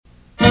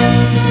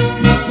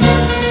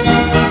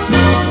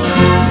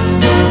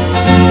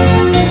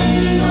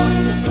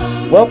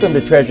Welcome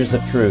to Treasures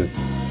of Truth,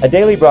 a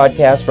daily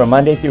broadcast from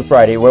Monday through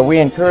Friday where we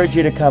encourage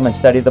you to come and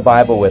study the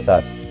Bible with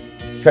us.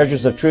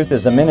 Treasures of Truth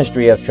is a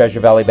ministry of Treasure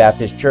Valley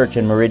Baptist Church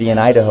in Meridian,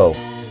 Idaho.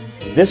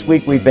 This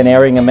week we've been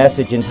airing a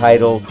message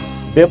entitled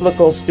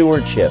Biblical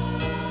Stewardship.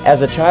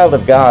 As a child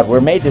of God, we're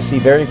made to see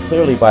very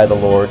clearly by the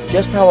Lord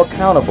just how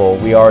accountable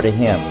we are to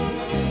Him.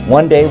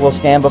 One day we'll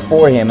stand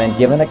before Him and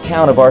give an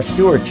account of our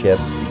stewardship,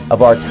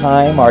 of our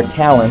time, our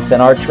talents,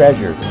 and our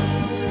treasure.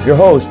 Your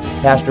host,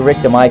 Pastor Rick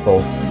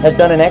DeMichael, has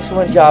done an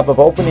excellent job of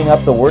opening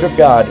up the Word of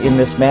God in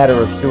this matter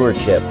of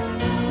stewardship.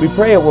 We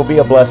pray it will be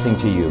a blessing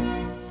to you.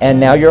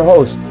 And now your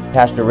host,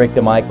 Pastor Rick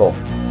DeMichael.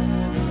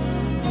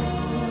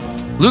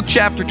 Luke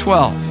chapter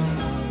 12.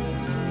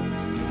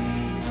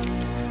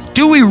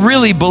 Do we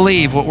really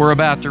believe what we're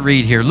about to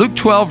read here? Luke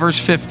 12, verse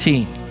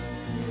 15.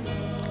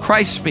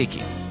 Christ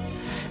speaking.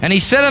 And he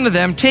said unto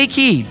them, take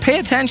heed, pay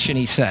attention,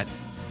 he said,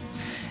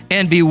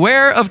 and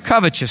beware of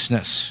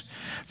covetousness.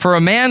 For a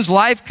man's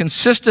life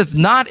consisteth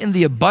not in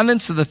the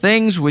abundance of the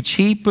things which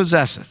he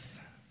possesseth.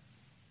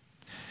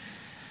 Do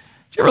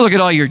you ever look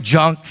at all your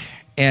junk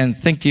and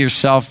think to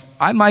yourself,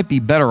 I might be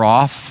better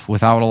off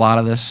without a lot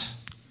of this?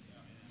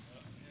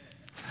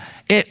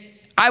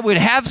 I would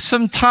have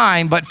some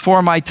time, but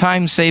for my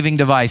time-saving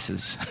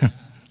devices.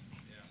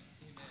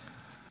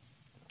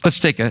 Let's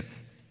take a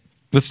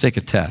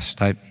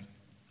test.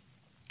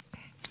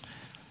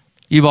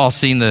 You've all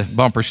seen the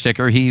bumper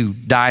sticker, he who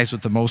dies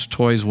with the most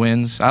toys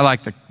wins. I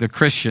like the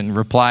Christian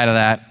reply to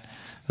that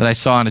I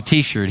saw on a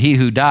t-shirt. He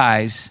who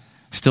dies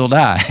still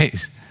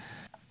dies.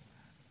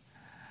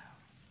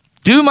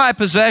 Do my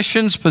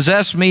possessions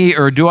possess me,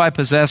 or do I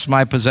possess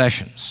my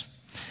possessions?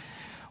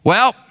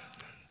 Well,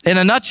 in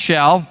a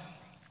nutshell,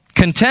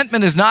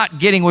 contentment is not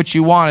getting what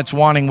you want, it's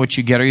wanting what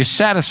you get. Are you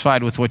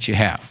satisfied with what you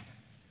have?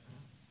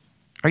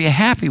 Are you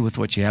happy with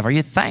what you have? Are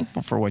you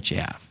thankful for what you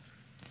have?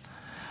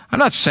 I'm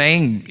not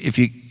saying if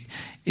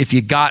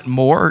you got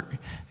more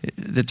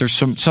that there's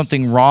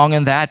something wrong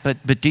in that,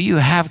 but do you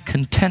have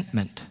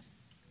contentment?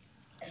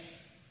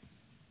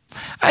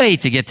 I'd hate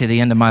to get to the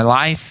end of my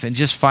life and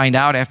just find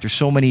out after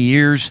so many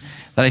years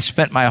that I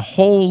spent my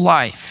whole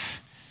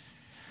life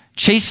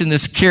chasing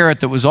this carrot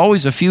that was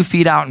always a few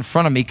feet out in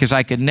front of me because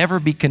I could never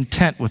be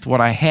content with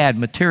what I had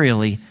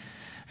materially.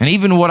 And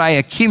even what I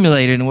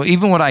accumulated and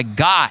even what I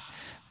got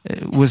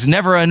was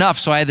never enough.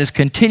 So I had this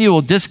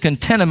continual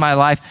discontent in my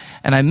life,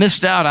 and I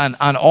missed out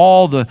on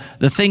all the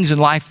things in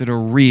life that are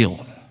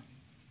real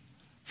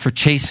for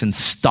chasing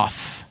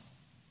stuff.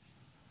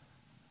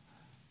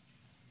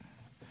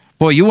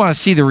 Boy, you want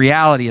to see the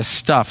reality of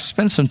stuff.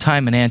 Spend some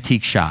time in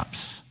antique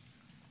shops.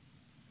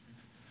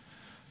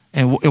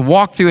 And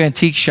walk through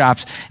antique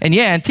shops. And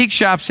yeah, antique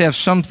shops have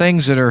some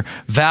things that are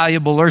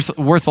valuable,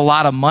 worth a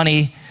lot of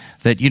money,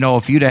 that, you know,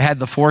 if you'd have had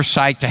the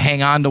foresight to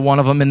hang on to one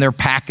of them in their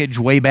package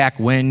way back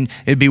when,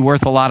 it'd be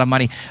worth a lot of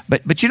money.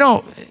 But you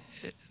know,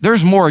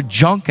 there's more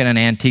junk in an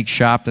antique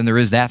shop than there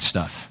is that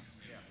stuff.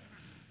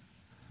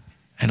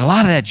 And a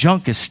lot of that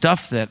junk is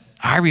stuff that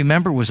I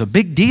remember was a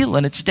big deal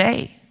in its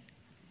day.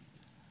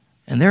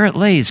 And there it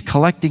lays,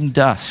 collecting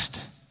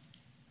dust.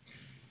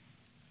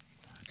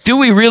 Do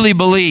we really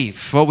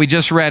believe what we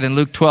just read in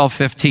Luke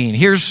 12:15?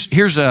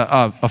 Here's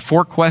a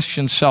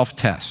 4-question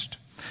self-test.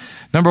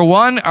 Number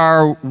one,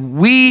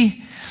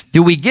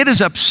 do we get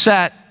as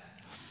upset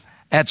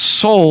at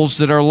souls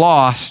that are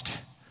lost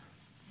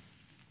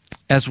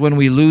as when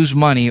we lose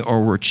money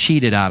or we're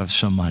cheated out of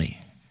some money?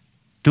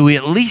 Do we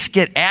at least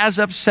get as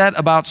upset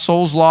about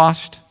souls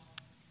lost?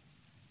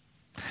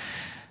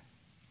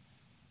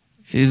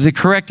 The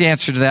correct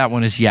answer to that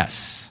one is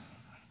yes.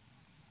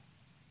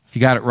 If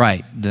you got it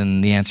right, then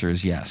the answer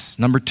is yes.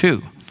 Number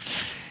 2,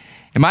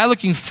 am I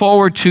looking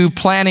forward to,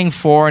 planning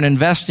for, and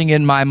investing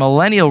in my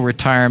millennial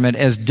retirement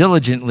as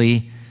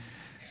diligently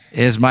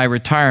as my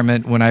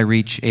retirement when I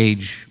reach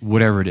age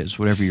whatever it is,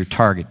 whatever your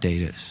target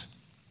date is?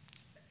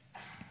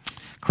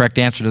 Correct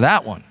answer to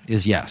that one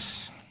is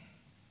yes.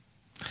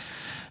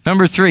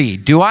 Number 3,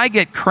 do I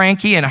get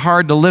cranky and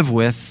hard to live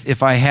with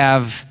if I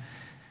have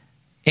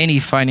any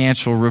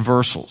financial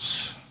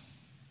reversals?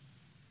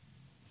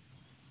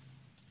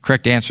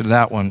 Correct answer to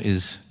that one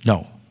is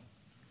no.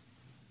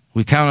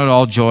 We count it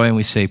all joy and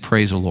we say,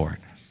 praise the Lord.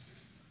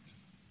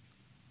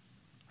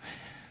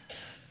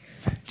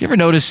 Do you ever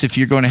notice if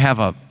you're going to have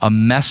a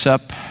mess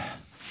up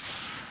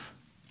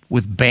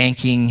with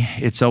banking,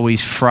 it's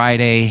always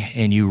Friday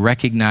and you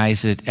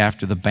recognize it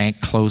after the bank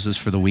closes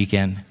for the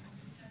weekend?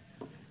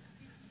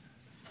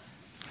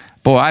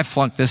 Boy, I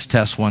flunked this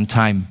test one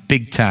time,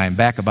 big time,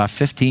 back about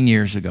 15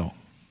 years ago.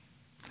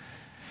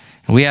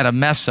 We had a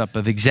mess up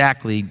of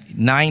exactly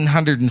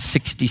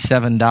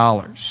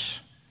 $967.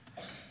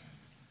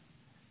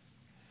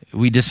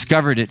 We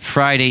discovered it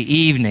Friday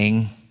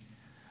evening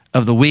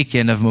of the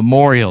weekend of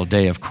Memorial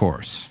Day, of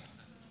course.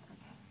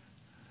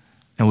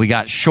 And we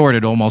got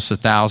shorted almost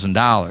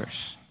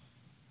 $1,000.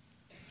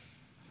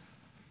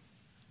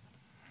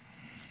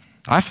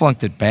 I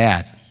flunked it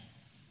bad.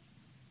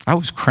 I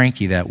was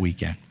cranky that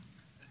weekend.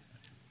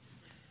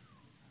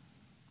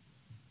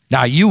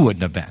 Now, you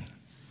wouldn't have been.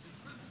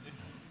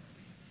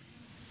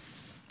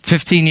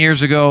 15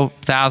 years ago,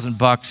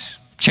 $1,000,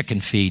 chicken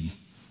feed.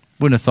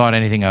 Wouldn't have thought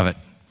anything of it.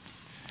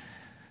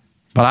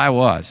 But I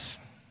was.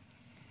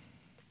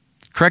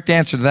 Correct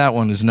answer to that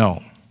one is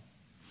no.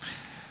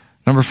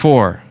 Number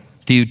 4,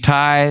 do you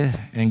tithe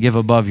and give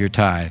above your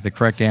tithe? The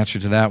correct answer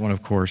to that one,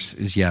 of course,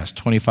 is yes.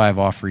 25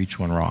 off for each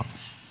one wrong.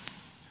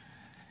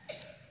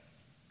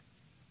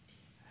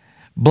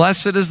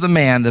 Blessed is the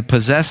man that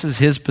possesses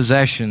his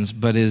possessions,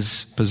 but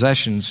his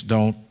possessions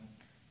don't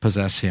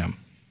possess him.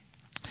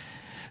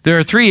 There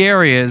are 3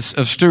 areas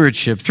of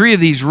stewardship, 3 of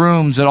these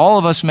rooms that all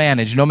of us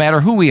manage, no matter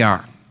who we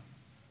are.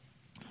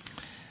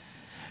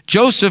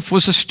 Joseph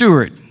was a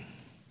steward.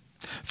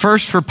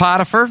 First for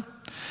Potiphar,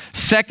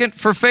 second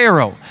for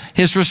Pharaoh.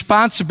 His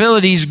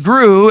responsibilities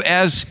grew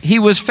as he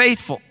was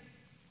faithful.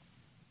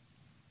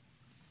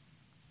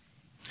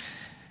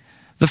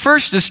 The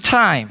first is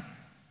time,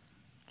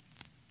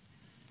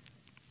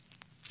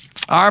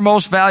 our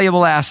most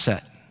valuable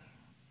asset.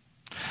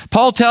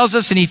 Paul tells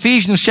us in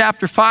Ephesians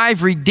chapter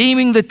 5,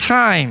 redeeming the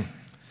time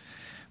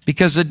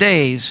because the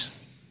days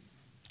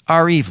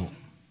are evil.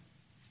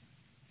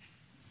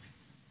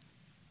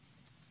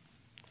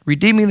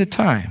 Redeeming the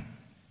time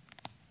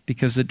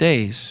because the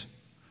days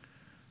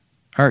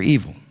are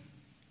evil.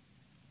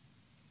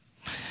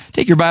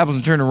 Take your Bibles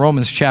and turn to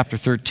Romans chapter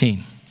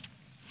 13.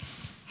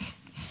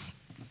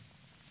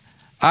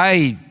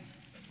 I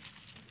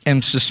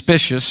am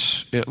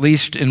suspicious, at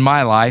least in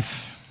my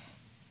life,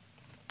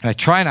 I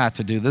try not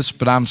to do this,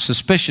 but I'm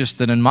suspicious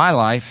that in my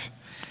life,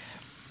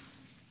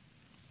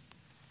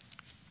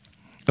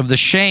 of the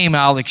shame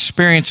I'll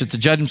experience at the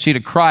judgment seat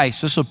of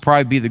Christ, this will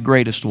probably be the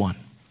greatest one.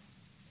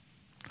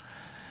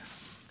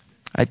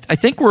 I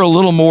think we're a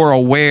little more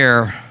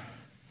aware,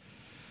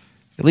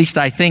 at least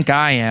I think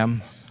I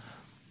am,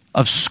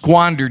 of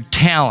squandered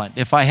talent.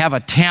 If I have a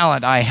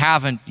talent I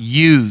haven't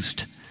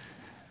used,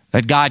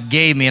 that God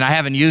gave me, and I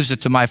haven't used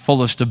it to my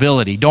fullest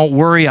ability, don't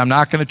worry, I'm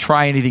not going to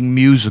try anything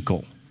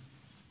musical.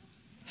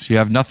 So you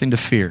have nothing to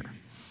fear.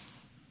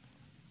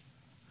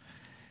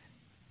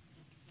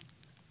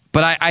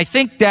 But I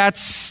think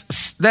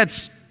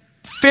that's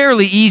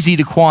fairly easy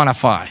to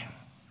quantify.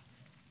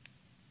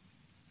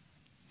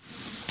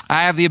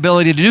 I have the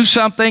ability to do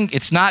something.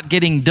 It's not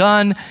getting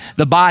done.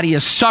 The body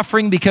is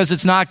suffering because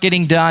it's not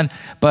getting done,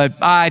 but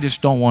I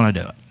just don't want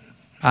to do it.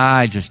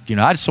 I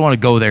just want to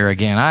go there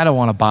again. I don't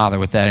want to bother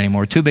with that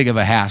anymore. Too big of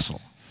a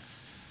hassle.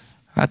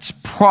 That's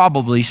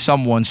probably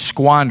someone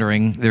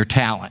squandering their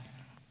talent.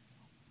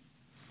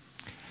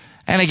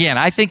 And again,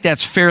 I think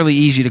that's fairly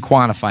easy to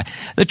quantify.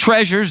 The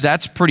treasures,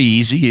 that's pretty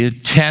easy.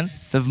 1/10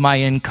 of my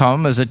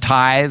income as a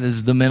tithe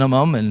is the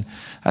minimum, and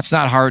that's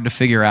not hard to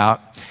figure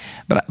out.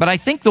 But I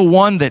think the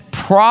one that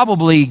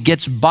probably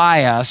gets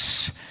by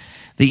us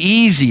the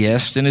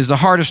easiest and is the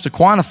hardest to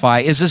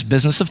quantify is this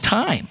business of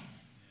time.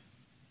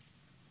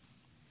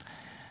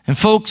 And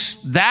folks,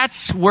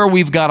 that's where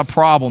we've got a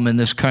problem in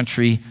this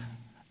country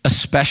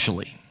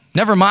especially.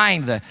 Never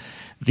mind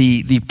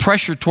the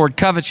pressure toward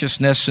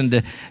covetousness and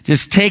to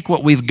just take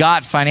what we've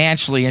got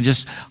financially and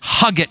just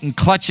hug it and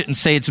clutch it and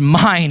say it's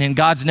mine and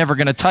God's never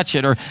going to touch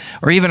it, or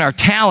even our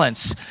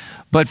talents.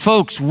 But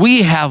folks,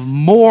 we have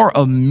more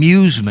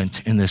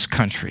amusement in this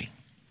country.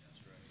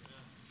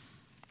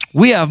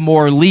 We have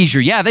more leisure.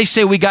 Yeah, they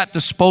say we got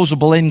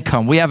disposable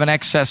income. We have an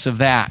excess of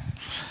that.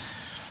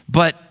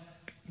 But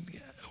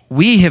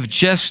we have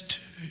just,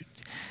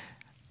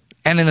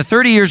 and in the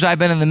 30 years I've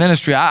been in the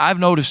ministry, I've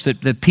noticed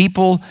that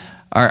people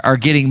are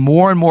getting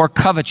more and more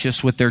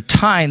covetous with their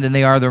time than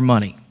they are their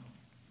money.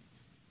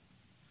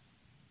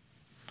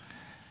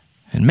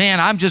 And man,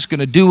 I'm just going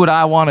to do what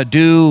I want to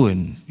do.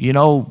 And,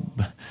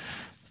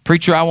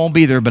 preacher, I won't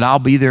be there, but I'll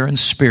be there in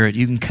spirit.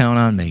 You can count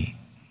on me.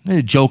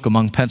 A joke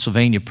among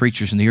Pennsylvania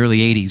preachers in the early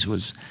 80s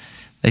was,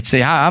 they'd say,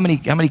 how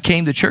many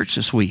came to church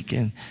this week?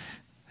 And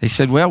they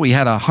said, well, we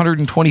had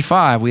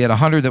 125. We had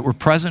 100 that were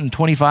present and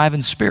 25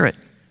 in spirit.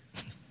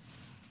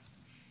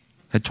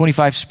 Had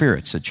 25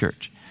 spirits at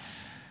church.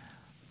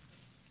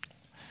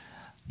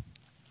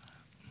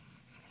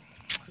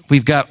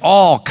 We've got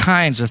all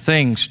kinds of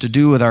things to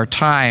do with our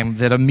time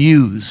that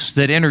amuse,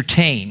 that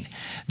entertain,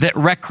 that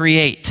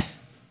recreate.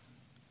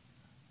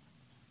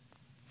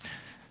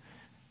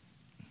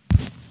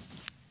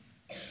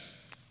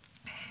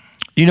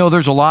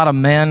 There's a lot of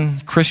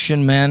men,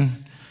 Christian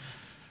men,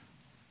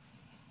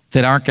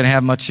 that aren't going to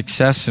have much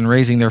success in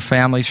raising their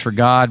families for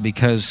God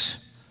because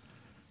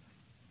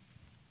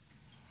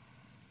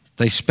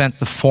they spent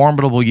the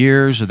formidable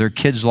years of their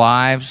kids'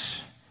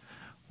 lives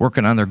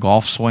working on their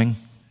golf swing.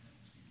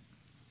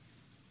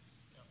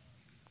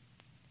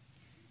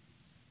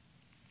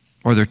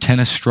 Or their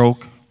tennis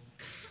stroke.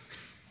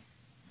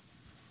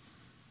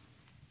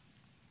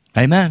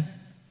 Amen.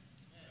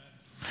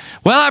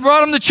 Well, I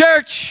brought them to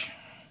church.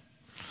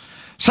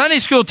 Sunday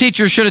school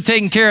teachers should have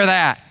taken care of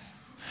that.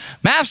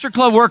 Master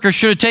club workers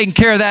should have taken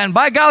care of that. And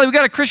by golly, we've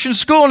got a Christian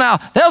school now.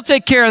 They'll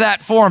take care of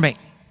that for me.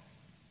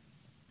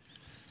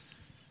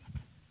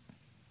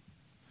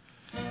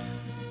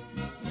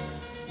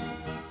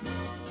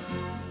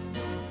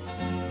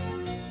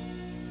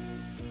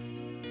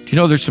 You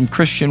know, there's some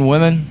Christian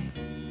women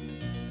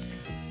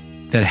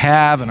that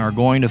have and are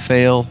going to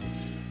fail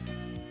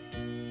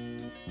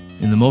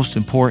in the most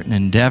important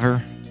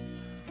endeavor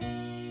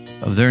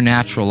of their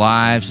natural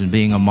lives, and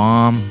being a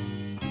mom,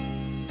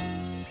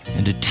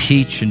 and to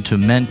teach and to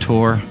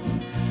mentor,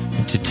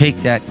 and to take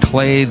that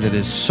clay that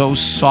is so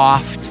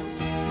soft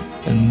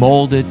and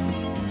molded.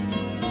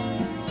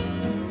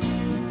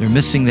 They're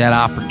missing that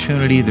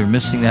opportunity. They're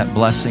missing that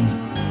blessing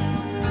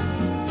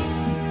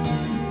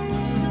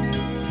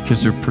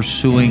because they're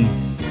pursuing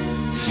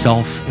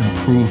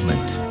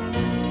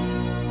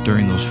self-improvement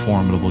during those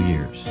formidable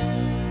years.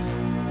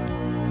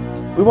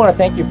 We want to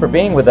thank you for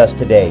being with us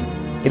today.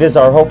 It is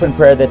our hope and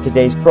prayer that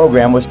today's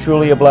program was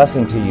truly a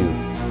blessing to you.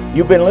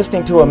 You've been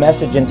listening to a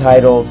message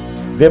entitled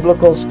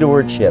Biblical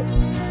Stewardship.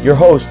 Your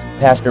host,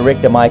 Pastor Rick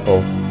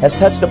DeMichael, has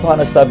touched upon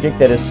a subject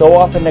that is so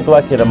often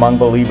neglected among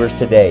believers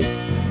today.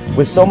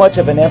 With so much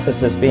of an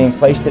emphasis being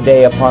placed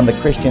today upon the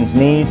Christian's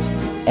needs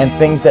and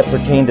things that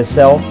pertain to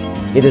self,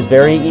 it is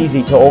very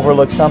easy to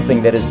overlook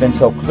something that has been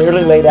so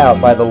clearly laid out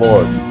by the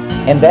Lord,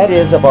 and that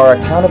is of our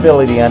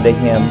accountability unto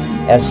Him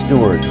as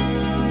stewards.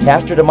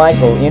 Pastor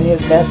DeMichael, in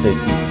his message,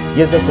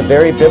 gives us a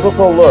very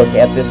biblical look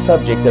at this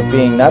subject of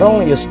being not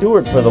only a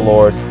steward for the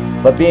Lord,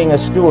 but being a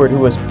steward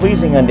who is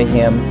pleasing unto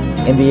Him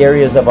in the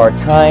areas of our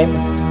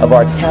time, of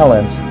our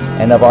talents,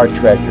 and of our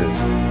treasures.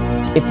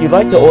 If you'd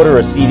like to order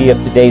a CD of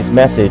today's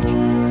message,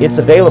 it's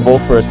available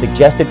for a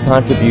suggested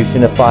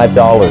contribution of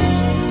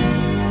 $5.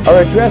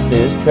 Our address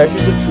is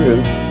Treasures of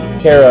Truth,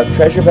 care of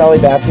Treasure Valley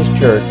Baptist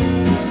Church,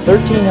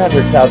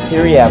 1300 South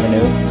Thierry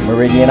Avenue,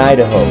 Meridian,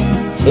 Idaho,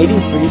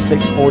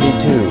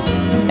 83642.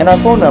 And our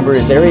phone number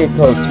is area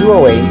code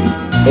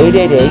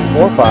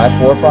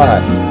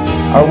 208-888-4545.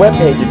 Our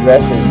webpage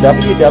address is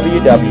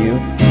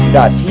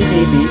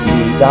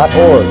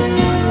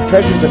www.tbbc.org.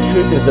 Treasures of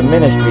Truth is a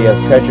ministry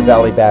of Treasure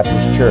Valley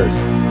Baptist Church.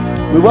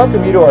 We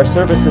welcome you to our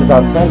services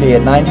on Sunday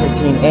at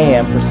 9:15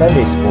 a.m. for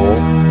Sunday School,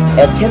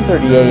 at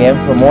 10:30 a.m.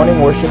 for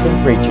morning worship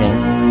and preaching,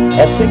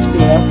 at 6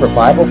 p.m. for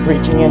Bible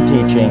preaching and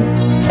teaching,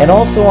 and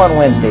also on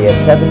Wednesday at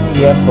 7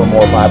 p.m. for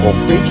more Bible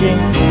preaching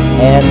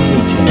and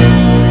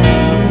teaching.